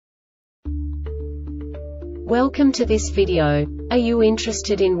Welcome to this video. Are you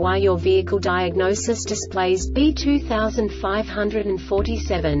interested in why your vehicle diagnosis displays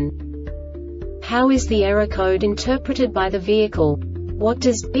B2547? How is the error code interpreted by the vehicle? What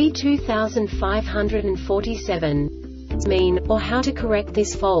does B2547 mean, or how to correct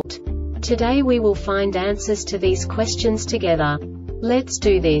this fault? Today we will find answers to these questions together. Let's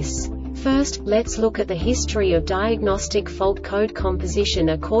do this. First, let's look at the history of diagnostic fault code composition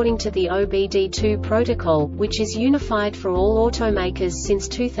according to the OBD2 protocol, which is unified for all automakers since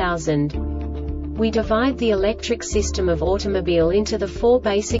 2000. We divide the electric system of automobile into the four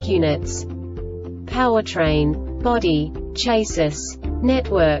basic units: powertrain, body, chassis,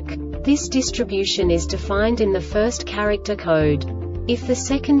 network. This distribution is defined in the first character code. If the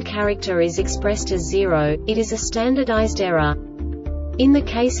second character is expressed as 0, it is a standardized error. In the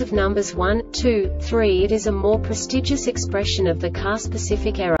case of numbers 1, 2, 3, it is a more prestigious expression of the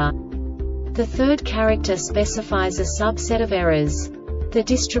car-specific error. The third character specifies a subset of errors. The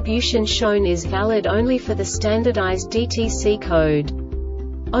distribution shown is valid only for the standardized DTC code.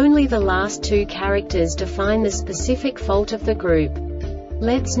 Only the last two characters define the specific fault of the group.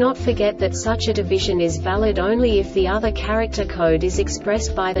 Let's not forget that such a division is valid only if the other character code is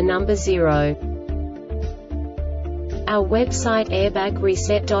expressed by the number 0. Our website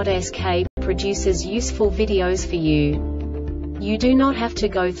airbagreset.sk produces useful videos for you. You do not have to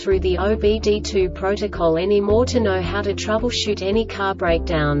go through the OBD2 protocol anymore to know how to troubleshoot any car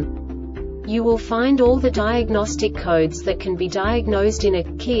breakdown. You will find all the diagnostic codes that can be diagnosed in a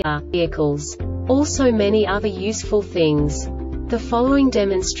Kia vehicles. Also many other useful things. The following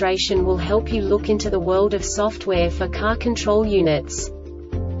demonstration will help you look into the world of software for car control units.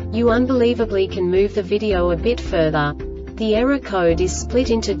 You unbelievably can move the video a bit further. The error code is split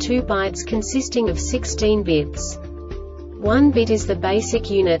into 2 bytes consisting of 16 bits. 1 bit is the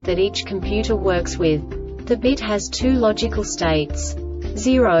basic unit that each computer works with. The bit has 2 logical states: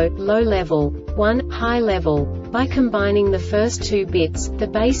 0, low level, 1, high level. By combining the first 2 bits, the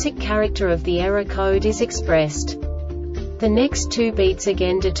basic character of the error code is expressed. The next 2 beats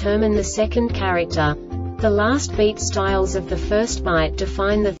again determine the second character. The last beat styles of the first byte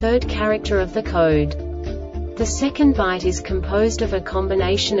define the third character of the code. The second byte is composed of a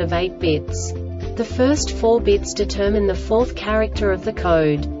combination of 8 bits. The first 4 bits determine the fourth character of the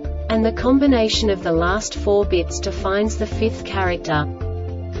code. And the combination of the last 4 bits defines the fifth character.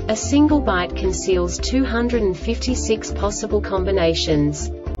 A single byte conceals 256 possible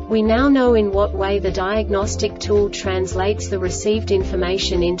combinations. We now know in what way the diagnostic tool translates the received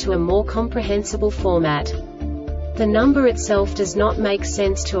information into a more comprehensible format. The number itself does not make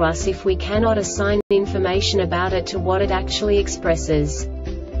sense to us if we cannot assign information about it to what it actually expresses.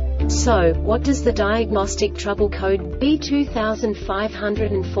 So, what does the Diagnostic Trouble Code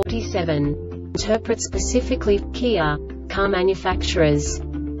B2547 interpret specifically for Kia car manufacturers?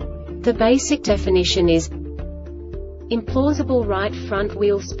 The basic definition is implausible right front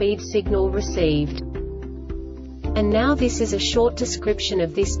wheel speed signal received. And now this is a short description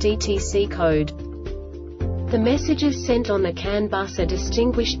of this DTC code. The messages sent on the CAN bus are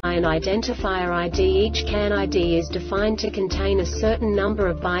distinguished by an identifier ID. Each CAN ID is defined to contain a certain number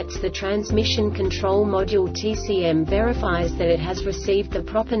of bytes. The transmission control module TCM verifies that it has received the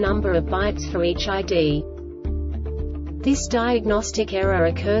proper number of bytes for each ID. This diagnostic error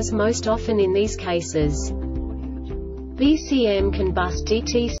occurs most often in these cases: BCM can bus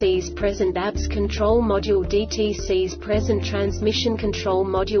DTC's present ABS control module, DTC's present transmission control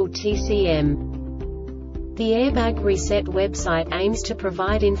module TCM. The Airbag Reset website aims to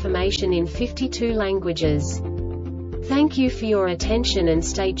provide information in 52 languages. Thank you for your attention and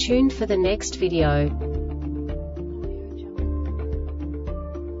stay tuned for the next video.